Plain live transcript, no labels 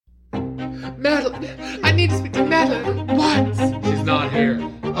Madeline! I need to speak to Madeline! What? She's not here.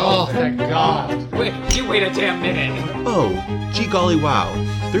 Oh, thank God. Wait a damn minute. Oh, gee golly wow.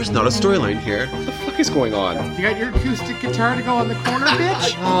 There's not a storyline here. What the fuck is going on? You got your acoustic guitar to go on the corner,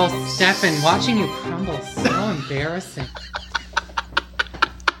 bitch? Oh, Stefan, watching you crumble is so embarrassing.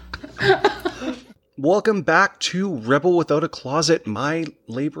 Welcome back to Rebel Without a Closet, my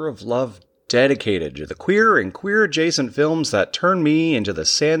labor of love dedicated to the queer and queer adjacent films that turn me into the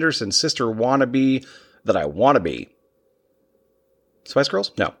Sanderson sister wannabe that I want to be. Spice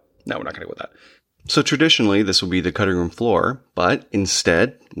Girls? No, we're not going to go with that. So traditionally, this will be the cutting room floor, but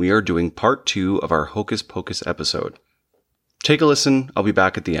instead, we are doing part 2 of our Hocus Pocus episode. Take a listen. I'll be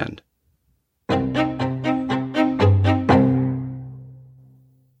back at the end.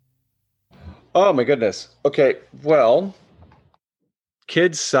 Oh my goodness. Okay, well,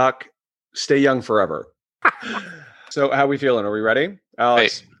 kids suck. Stay young forever. So how are we feeling? Are we ready?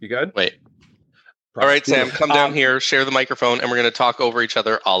 Alex, you good? Wait. All right, Sam, come down here, share the microphone, and we're going to talk over each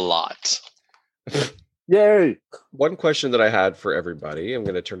other a lot. Yay! One question that I had for everybody, I'm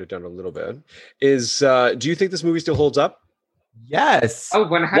going to turn it down a little bit, is do you think this movie still holds up? Yes. Oh,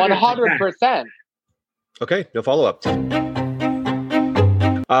 100%. Okay, no follow-up.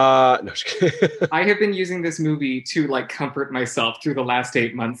 No, just kidding. I have been using this movie to comfort myself through the last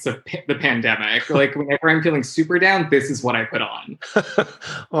 8 months of the pandemic. Whenever I'm feeling super down, this is what I put on.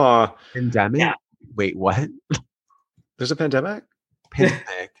 Aw. Pandemic? Yeah. Wait, what? There's a pandemic?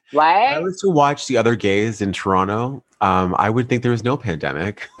 Pandemic. What? I was to watch The Other Gays in Toronto. I would think there was no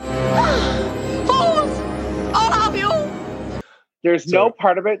pandemic. Fools! All of you! There's no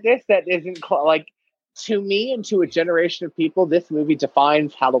part about this that isn't to me and to a generation of people, this movie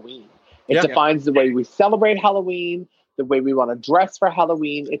defines Halloween. It defines the way we celebrate Halloween, the way we want to dress for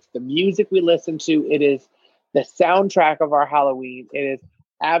Halloween. It's the music we listen to. It is the soundtrack of our Halloween. It is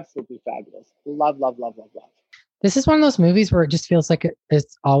absolutely fabulous. Love, love, love, love, love. This is one of those movies where it just feels like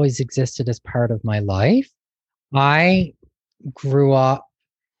it's always existed as part of my life. I grew up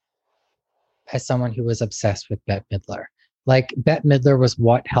as someone who was obsessed with Bette Midler. Bette Midler was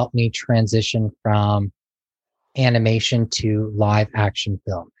what helped me transition from animation to live action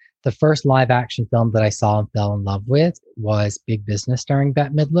film. The first live action film that I saw and fell in love with was Big Business starring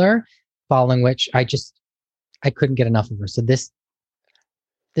Bette Midler, following which I couldn't get enough of her. So this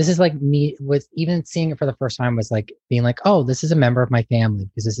is like me with even seeing it for the first time was like being like, oh, this is a member of my family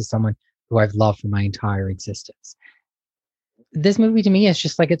because this is someone who I've loved for my entire existence. This movie to me is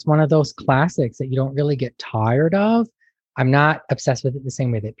just it's one of those classics that you don't really get tired of. I'm not obsessed with it the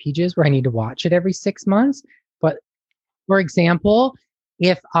same way that Peach is, where I need to watch it every 6 months. But for example,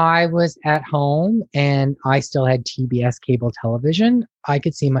 if I was at home and I still had TBS cable television, I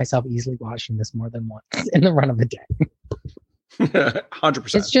could see myself easily watching this more than once in the run of a day.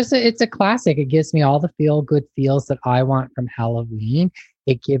 100%. It's a classic. It gives me all the feel-good feels that I want from Halloween.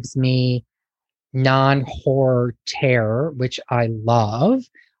 It gives me non-horror terror, which I love.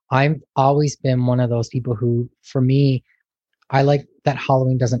 I've always been one of those people who, for me, I like that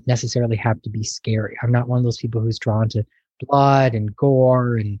Halloween doesn't necessarily have to be scary. I'm not one of those people who's drawn to blood and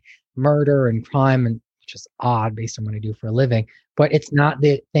gore and murder and crime, and it's just odd based on what I do for a living. But it's not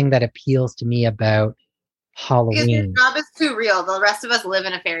the thing that appeals to me about Halloween. Because your job is too real. The rest of us live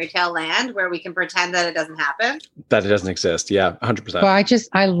in a fairy tale land where we can pretend that it doesn't happen. That it doesn't exist. Yeah, 100%. But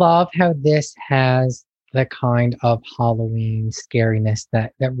I love how this has the kind of Halloween scariness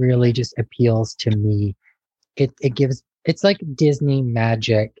that really just appeals to me. It's like Disney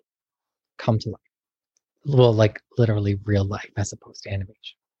magic come to life. Well, literally real life as opposed to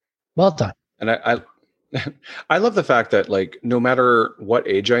animation. Well done. And I love the fact that no matter what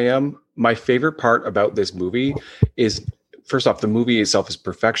age I am, my favorite part about this movie is, first off, the movie itself is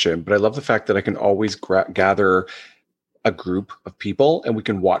perfection, but I love the fact that I can always gather a group of people and we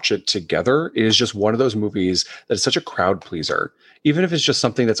can watch it together. It is just one of those movies that is such a crowd pleaser. Even if it's just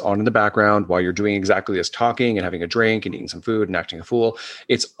something that's on in the background while you're doing exactly this, talking and having a drink and eating some food and acting a fool,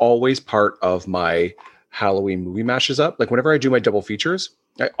 it's always part of my Halloween movie mashes up. Whenever I do my double features,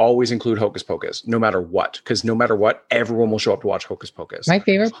 I always include Hocus Pocus, no matter what, because no matter what, everyone will show up to watch Hocus Pocus. My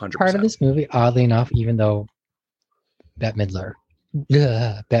favorite 100%. part of this movie, oddly enough, even though Bette Midler,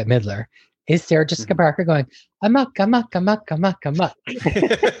 is Sarah Jessica Parker going, amok, amok, amok, amok, amok.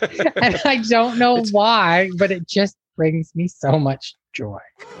 And I don't know why, but it just brings me so much joy.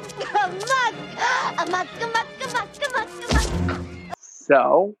 Amok, amok, amok, amok, amok, amok.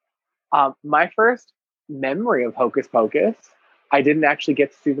 So, my first memory of Hocus Pocus, I didn't actually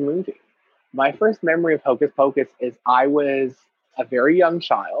get to see the movie. My first memory of Hocus Pocus is I was a very young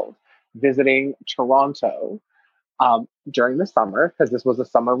child visiting Toronto during the summer because this was a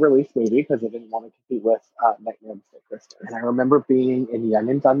summer release movie because they didn't want to compete with Nightmare Before Christmas. And I remember being in Yonge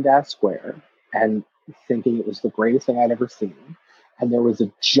and Dundas Square and thinking it was the greatest thing I'd ever seen. And there was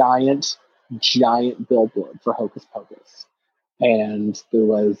a giant billboard for Hocus Pocus. And there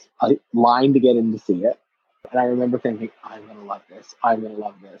was a line to get in to see it. And I remember thinking, I'm going to love this. I'm going to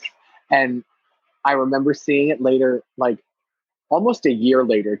love this. And I remember seeing it later, like almost a year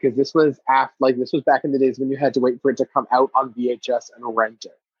later, because this was this was back in the days when you had to wait for it to come out on VHS and rent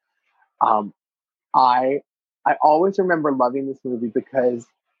it. I always remember loving this movie because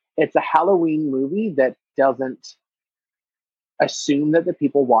it's a Halloween movie that doesn't assume that the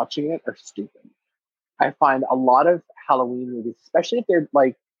people watching it are stupid. I find a lot of Halloween movies, especially if they're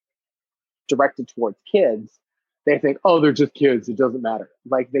like directed towards kids, they think, oh, they're just kids. It doesn't matter.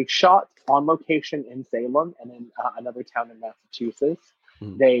 Like they shot on location in Salem and in another town in Massachusetts.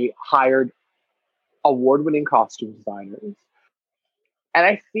 They hired award-winning costume designers. And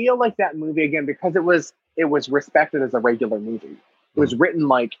I feel like that movie, again, because it was respected as a regular movie. It was written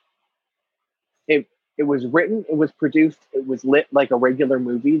like it was written, it was produced, it was lit like a regular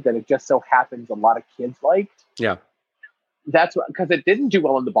movie that it just so happens a lot of kids liked. Yeah. That's because it didn't do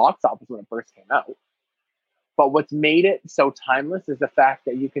well in the box office when it first came out. But what's made it so timeless is the fact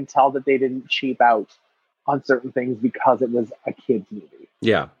that you can tell that they didn't cheap out on certain things because it was a kid's movie.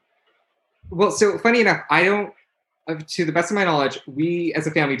 Yeah. Well, so funny enough, to the best of my knowledge, we as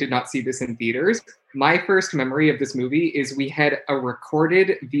a family did not see this in theaters. My first memory of this movie is we had a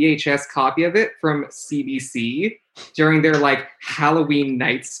recorded VHS copy of it from CBC during their like Halloween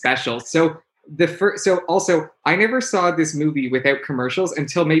night special. So also I never saw this movie without commercials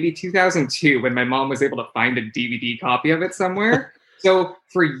until maybe 2002 when my mom was able to find a DVD copy of it somewhere. So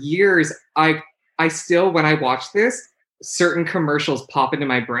for years, I still, when I watch this, certain commercials pop into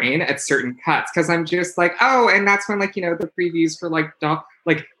my brain at certain cuts because I'm just like, oh, and that's when like, you know, the previews for like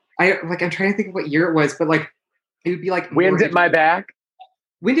I'm trying to think of what year it was, but like it would be like Wind at My Back.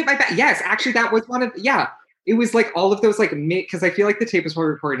 Wind at My Back. Yes, actually that was one of it was like all of those like because I feel like the tape was probably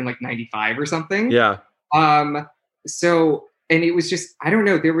recorded in like 95 or something. Yeah. So and it was just, I don't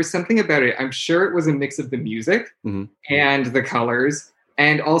know, there was something about it. I'm sure it was a mix of the music and the colors.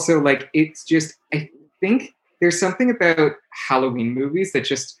 And also like it's just, I think there's something about Halloween movies that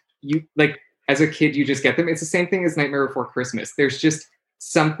just, you like, as a kid, you just get them. It's the same thing as Nightmare Before Christmas. There's just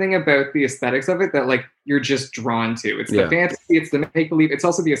something about the aesthetics of it that like you're just drawn to. It's the fantasy, it's the make-believe. It's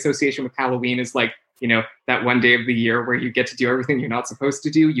also the association with Halloween is like, you know, that one day of the year where you get to do everything you're not supposed to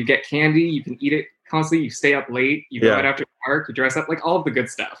do. You get candy, you can eat it constantly, you stay up late, you go out after dark, you dress up, like all of the good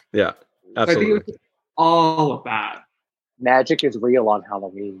stuff. Yeah, absolutely. So I think it was all of that. Magic is real on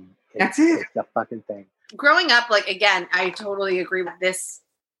Halloween. That's it. It's the fucking thing. Growing up, like, again, I totally agree with this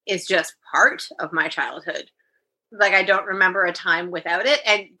is just part of my childhood. Like, I don't remember a time without it.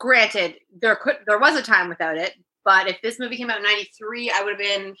 And granted, there was a time without it, but if this movie came out in 93, I would have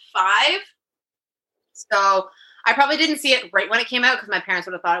been 5. So I probably didn't see it right when it came out because my parents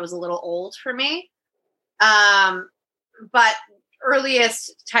would have thought it was a little old for me. But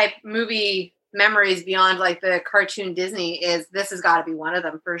earliest type movie memories beyond like the cartoon Disney is this has got to be one of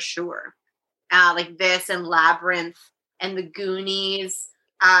them for sure. Like this and Labyrinth and the Goonies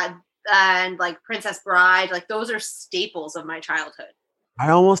and like Princess Bride, like those are staples of my childhood. I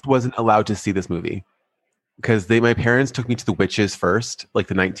almost wasn't allowed to see this movie because my parents took me to the Witches first, like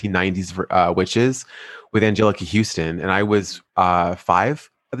the 1990s Witches with Angelica Houston, and I was 5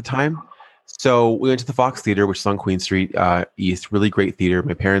 at the time. So we went to the Fox Theater, which is on Queen Street East, really great theater.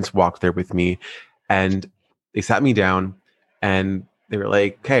 My parents walked there with me, and they sat me down, and they were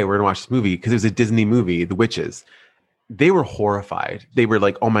like, okay, we're going to watch this movie because it was a Disney movie, The Witches. They were horrified. They were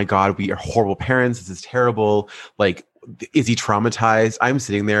like, oh my God, we are horrible parents. This is terrible. Like, is he traumatized? I'm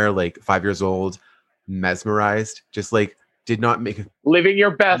sitting there like 5 years old, mesmerized, just like did not make living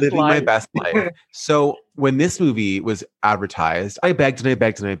your best life. My best life. So when this movie was advertised, I begged and I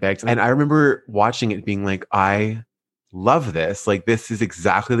begged and I begged. And I remember watching it being like, I love this. Like, this is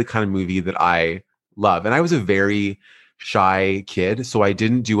exactly the kind of movie that I love. And I was a very shy kid, so I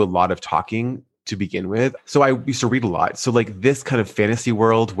didn't do a lot of talking to begin with. So I used to read a lot. So like this kind of fantasy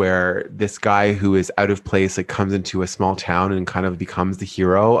world where this guy who is out of place like comes into a small town and kind of becomes the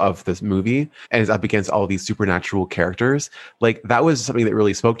hero of this movie and is up against all these supernatural characters. Like that was something that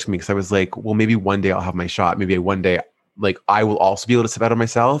really spoke to me because I was like, well, maybe one day I'll have my shot. Maybe one day like I will also be able to step out of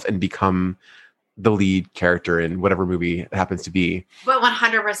myself and become the lead character in whatever movie it happens to be. But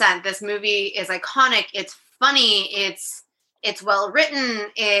 100%, this movie is iconic. It's funny. It's well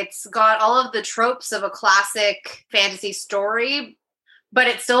written. It's got all of the tropes of a classic fantasy story, but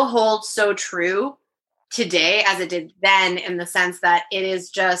it still holds so true today as it did then, in the sense that it is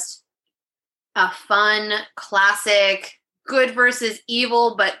just a fun, classic, good versus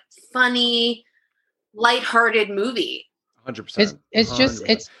evil, but funny, lighthearted movie. 100%. It's just,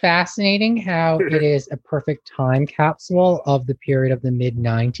 it's fascinating how it is a perfect time capsule of the period of the mid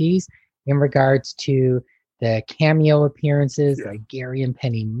 90s in regards to the cameo appearances like Gary and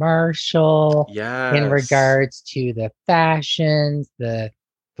Penny Marshall. Yes. In regards to the fashions, the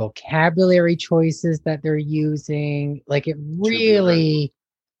vocabulary choices that they're using. Like, it really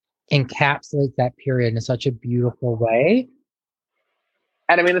encapsulates that period in such a beautiful way.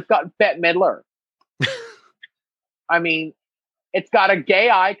 And I mean, it's got Bette Midler. I mean, it's got a gay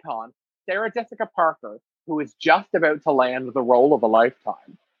icon, Sarah Jessica Parker, who is just about to land the role of a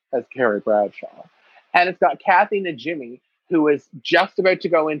lifetime as Carrie Bradshaw. And it's got Kathy Najimy, who is just about to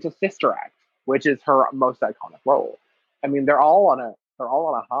go into Sister Act, which is her most iconic role. I mean, they're all on a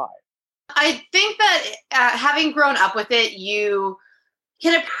high. I think that having grown up with it, you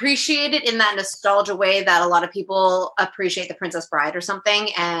can appreciate it in that nostalgia way that a lot of people appreciate The Princess Bride or something,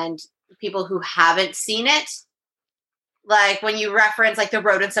 and people who haven't seen it, like when you reference like the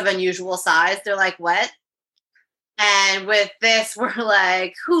rodents of unusual size, they're like, what? And with this, we're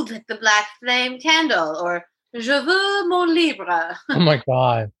like, who lit the black flame candle? Or je veux mon livre. Oh my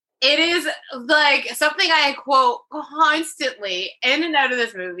God. It is like something I quote constantly in and out of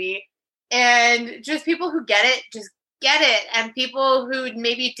this movie. And just people who get it, just get it. And people who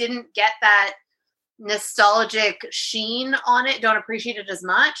maybe didn't get that nostalgic sheen on it don't appreciate it as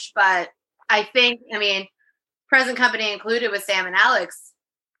much. But I think, I mean, present company included with Sam and Alex,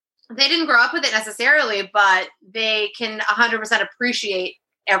 they didn't grow up with it necessarily, but they can 100% appreciate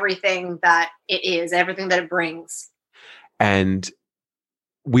everything that it is, everything that it brings. And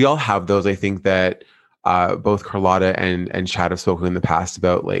we all have those. I think that both Carlotta and Chad have spoken in the past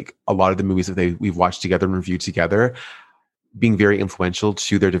about like a lot of the movies that we've watched together and reviewed together being very influential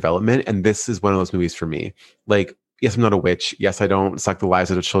to their development. And this is one of those movies for me. Like, yes, I'm not a witch. Yes, I don't suck the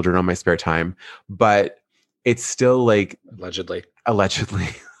lives out of children on my spare time, but it's still like allegedly.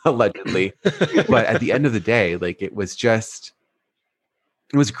 But at the end of the day, like it was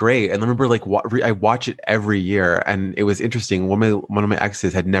great. And I remember like I watch it every year, and it was interesting. One of my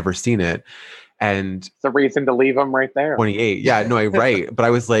exes had never seen it, and it's a reason to leave them right there. 28, yeah, no, right. But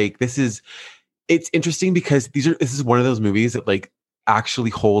I was like, it's interesting because this is one of those movies that like actually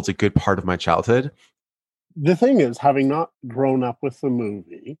holds a good part of my childhood. The thing is, having not grown up with the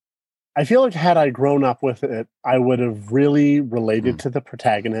movie, I feel like had I grown up with it, I would have really related to the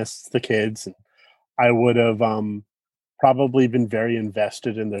protagonists, the kids. And I would have probably been very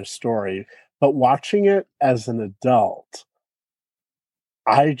invested in their story. But watching it as an adult,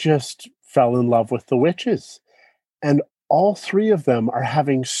 I just fell in love with the witches. And all three of them are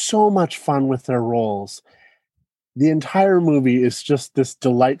having so much fun with their roles. The entire movie is just this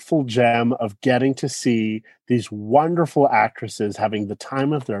delightful gem of getting to see these wonderful actresses having the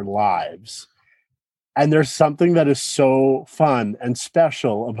time of their lives. And there's something that is so fun and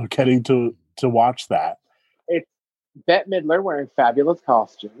special about getting to watch that. It's Bette Midler wearing fabulous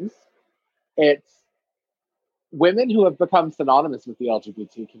costumes. It's women who have become synonymous with the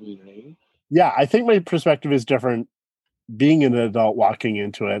LGBT community. Yeah, I think my perspective is different being an adult walking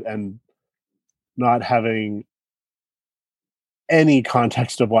into it and not having any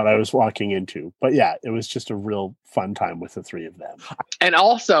context of what I was walking into. But yeah, it was just a real fun time with the three of them. And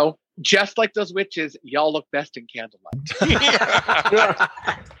also, just like those witches, y'all look best in candlelight.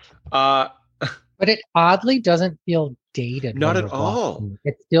 But it oddly doesn't feel dated. Not at all.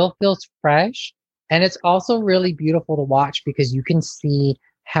 It still feels fresh. And it's also really beautiful to watch because you can see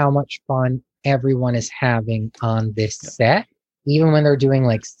how much fun everyone is having on this set. Even when they're doing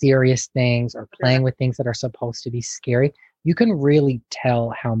like serious things or playing with things that are supposed to be scary, you can really tell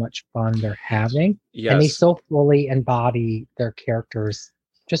how much fun they're having. Yes. And they so fully embody their characters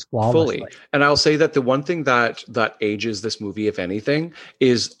just flawlessly. Fully. And I'll say that the one thing that ages this movie, if anything,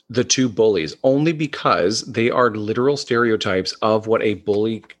 is the two bullies, only because they are literal stereotypes of what a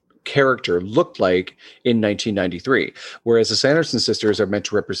bully character looked like in 1993, whereas the Sanderson sisters are meant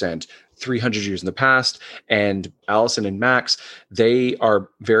to represent 300 years in the past, and Allison and Max, they are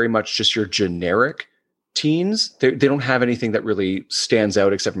very much just your generic teens. They don't have anything that really stands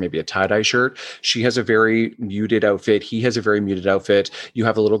out except for maybe a tie-dye shirt. She has a very muted outfit. He has a very muted outfit. You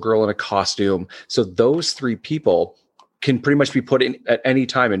have a little girl in a costume. So those three people can pretty much be put in at any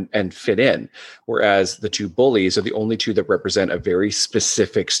time and fit in. Whereas the two bullies are the only two that represent a very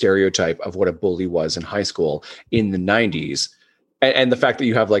specific stereotype of what a bully was in high school in the 90s. And the fact that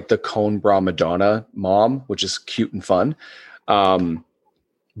you have like the cone bra Madonna mom, which is cute and fun.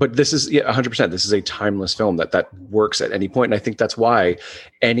 But this is 100%. This is a timeless film that works at any point. And I think that's why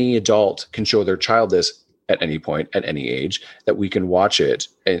any adult can show their child this at any point, at any age, that we can watch it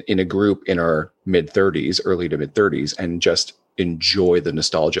in a group in our mid-30s, early to mid-30s, and just enjoy the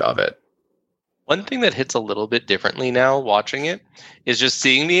nostalgia of it. One thing that hits a little bit differently now watching it is just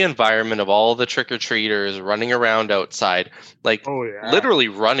seeing the environment of all the trick-or-treaters running around outside, like literally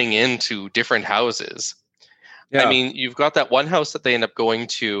running into different houses. Yeah. I mean, you've got that one house that they end up going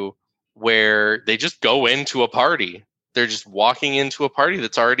to where they just go into a party. They're just walking into a party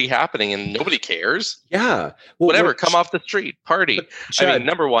that's already happening and nobody cares. Yeah. Well, whatever, come off the street, party. I mean,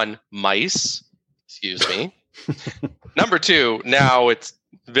 number one, mice. Excuse me. Number two, now it's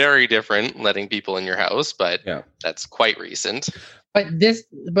very different letting people in your house, but that's quite recent. But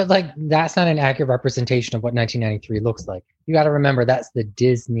that's not an accurate representation of what 1993 looks like. You got to remember that's the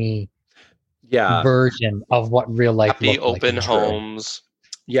Disney version of what real life happy open homes,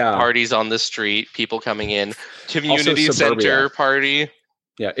 parties on the street, people coming in, community center party.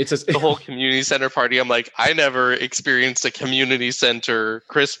 Yeah, it's the whole community center party. I'm like, I never experienced a community center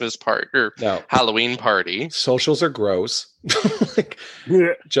Christmas party or Halloween party. Socials are gross.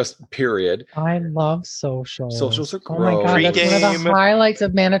 Just period. I love socials. Socials are gross. Oh my god, that's one of the highlights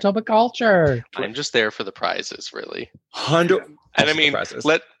of Manitoba culture. I'm just there for the prizes, really. 100. And I mean,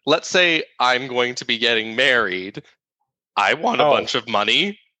 let's say I'm going to be getting married. I want a bunch of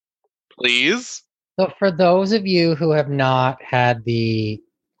money, please. So for those of you who have not had the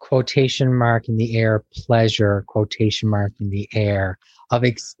quotation mark in the air pleasure, quotation mark in the air of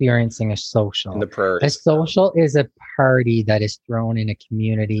experiencing a social. In the prairies. A social is a party that is thrown in a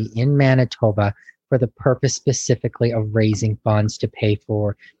community in Manitoba for the purpose specifically of raising funds to pay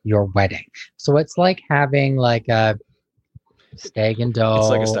for your wedding. So it's like having like a stag and doe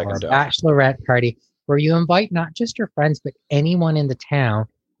or a bachelorette party where you invite not just your friends, but anyone in the town.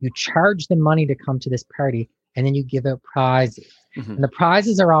 You charge them money to come to this party, and then you give out prizes. Mm-hmm. And the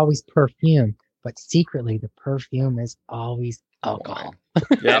prizes are always perfume, but secretly the perfume is always alcohol.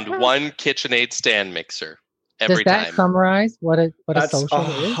 And one KitchenAid stand mixer every time. Does that summarize what a social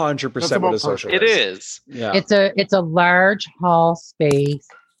is? 100% what a social is. It is. Yeah. It's a large hall space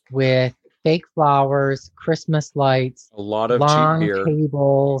with fake flowers, Christmas lights, a lot of long cheap beer,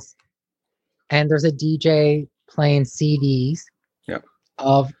 tables, and there's a DJ playing CDs.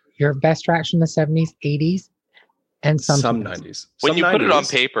 Of your best tracks from the 70s, 80s, and some 90s. When you put it on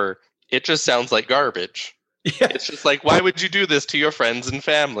paper, it just sounds like garbage. Yeah. It's just like, why would you do this to your friends and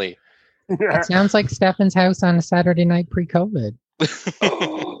family? It sounds like Stefan's house on a Saturday night pre-COVID.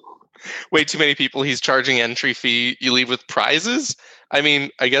 Way too many people. He's charging entry fee. You leave with prizes? I mean,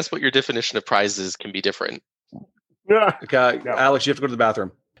 I guess what your definition of prizes can be different. Okay, Alex, you have to go to the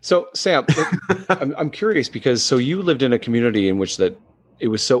bathroom. So, Sam, I'm curious because you lived in a community in which that it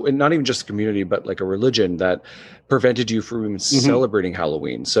was so, and not even just a community, but like a religion that prevented you from even celebrating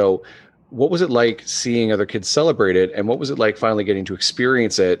Halloween. So what was it like seeing other kids celebrate it? And what was it like finally getting to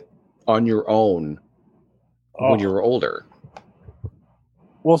experience it on your own when you were older?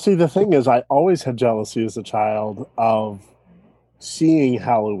 Well, see, the thing is, I always had jealousy as a child of seeing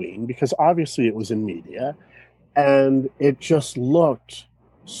Halloween because obviously it was in media and it just looked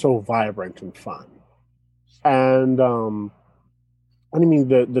so vibrant and fun. And, I mean,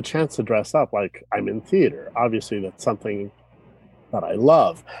 the chance to dress up, like I'm in theater. Obviously, that's something that I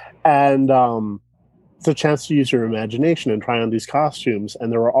love. And it's a chance to use your imagination and try on these costumes.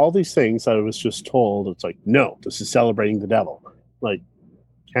 And there were all these things that I was just told. It's like, no, this is celebrating the devil. Like,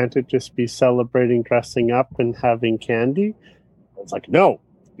 can't it just be celebrating dressing up and having candy? It's like, no,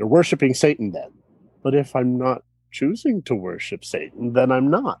 you're worshiping Satan then. But if I'm not choosing to worship Satan, then I'm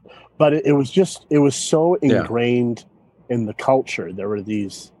not. But it was so ingrained in the culture. There were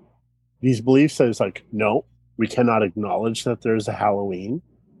these beliefs that it's like, no, we cannot acknowledge that there's a Halloween.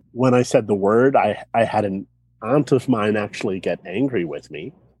 When I said the word, I had an aunt of mine actually get angry with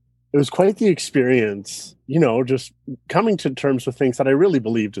me. It was quite the experience, just coming to terms with things that I really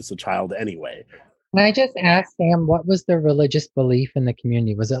believed as a child anyway. Can I just ask, Sam, what was the religious belief in the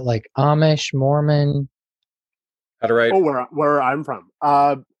community? Was it like Amish, Mormon? Right. Oh, where I'm from.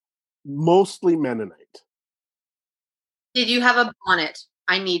 Mostly Mennonite. Did you have a bonnet?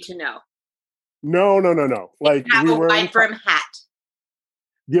 I need to know. No. Like have a white brim hat.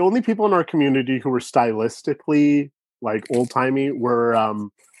 The only people in our community who were stylistically like old timey were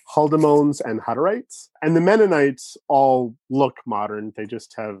Haldemones and Hutterites, and the Mennonites all look modern. They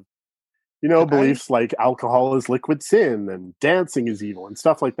just have, beliefs like alcohol is liquid sin and dancing is evil and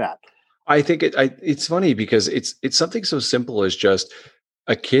stuff like that. I think it's funny because it's something so simple as just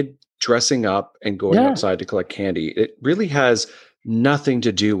a kid dressing up and going outside to collect candy. It really has nothing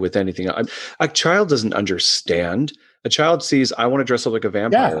to do with anything. A child doesn't understand. A child sees, I want to dress up like a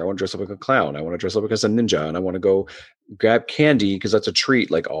vampire. I want to dress up like a clown. I want to dress up like as a ninja. And I want to go grab candy because that's a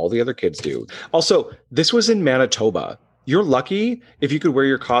treat like all the other kids do. Also, this was in Manitoba. You're lucky if you could wear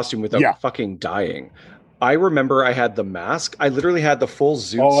your costume without fucking dying. I remember I had the mask. I literally had the full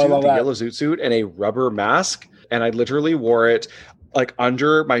zoot suit, the yellow zoot suit, and a rubber mask. And I literally wore it like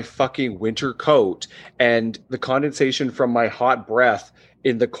under my fucking winter coat. And the condensation from my hot breath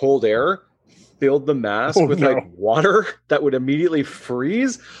in the cold air filled the mask with like water that would immediately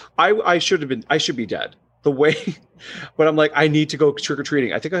freeze. I should be dead. The way, but I'm like, I need to go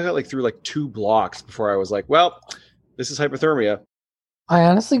trick-or-treating. I think I got like through like 2 blocks before I was like, well, this is hypothermia. I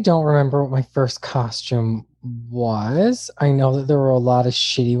honestly don't remember what my first costume was. I know that there were a lot of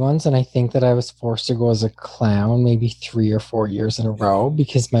shitty ones, and I think that I was forced to go as a clown maybe 3 or 4 years in a row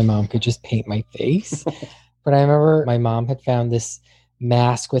because my mom could just paint my face. But I remember my mom had found this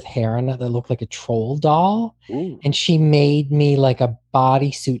mask with hair on it that looked like a troll doll. Ooh. And she made me like a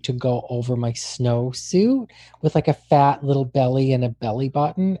bodysuit to go over my snowsuit with like a fat little belly and a belly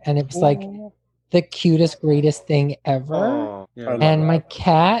button. And it was like the cutest, greatest thing ever. Oh, yeah, and my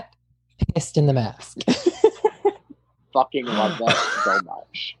cat pissed in the mask. Fucking love that so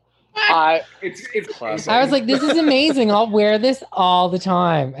much. It's classic. I was like, this is amazing. I'll wear this all the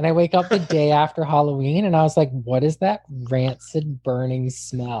time. And I wake up the day after Halloween and I was like, what is that rancid burning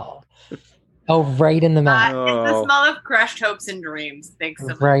smell? Oh, right in the mask. It's the smell of crushed hopes and dreams. Thanks so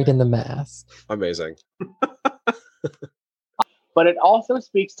much. Right in the mask. Amazing. But it also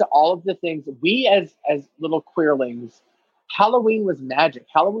speaks to all of the things we as little queerlings, Halloween was magic.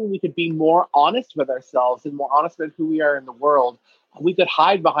 Halloween, we could be more honest with ourselves and more honest with who we are in the world. We could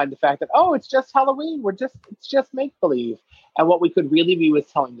hide behind the fact that, oh, it's just Halloween. It's just make-believe. And what we could really be was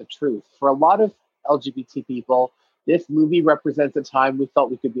telling the truth. For a lot of LGBT people, this movie represents a time we felt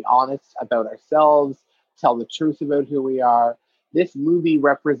we could be honest about ourselves, tell the truth about who we are. This movie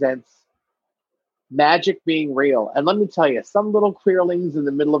represents magic being real. And let me tell you, some little queerlings in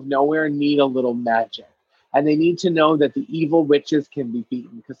the middle of nowhere need a little magic. And they need to know that the evil witches can be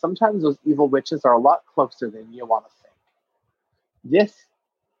beaten, because sometimes those evil witches are a lot closer than you want to think.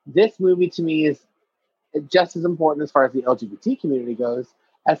 This movie to me is just as important as far as the LGBT community goes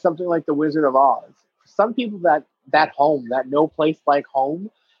as something like The Wizard of Oz. For some people, that home, that no place like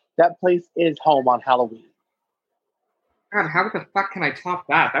home, that place is home on Halloween. God, how the fuck can I top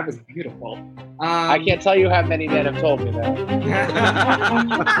that? That was beautiful. I can't tell you how many men have told me that.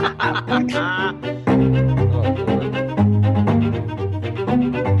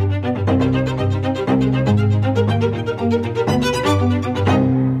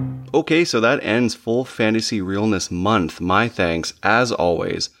 Okay, so that ends Full Fantasy Realness Month. My thanks, as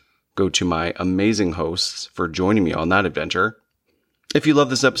always, go to my amazing hosts for joining me on that adventure. If you love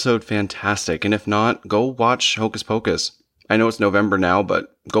this episode, fantastic. And if not, go watch Hocus Pocus. I know it's November now,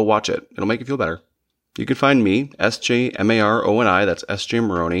 but go watch it. It'll make you feel better. You can find me, SJMARONI, that's SJ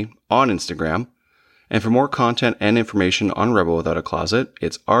Maroney, on Instagram. And for more content and information on Rebel Without a Closet,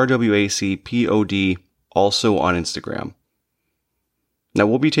 it's RWACPOD, also on Instagram. Now,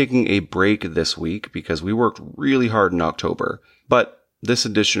 we'll be taking a break this week because we worked really hard in October, but this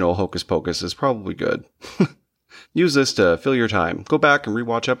additional Hocus Pocus is probably good. Use this to fill your time. Go back and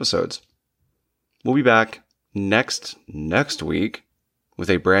rewatch episodes. We'll be back next week with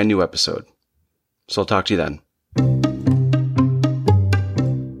a brand new episode. So I'll talk to you then.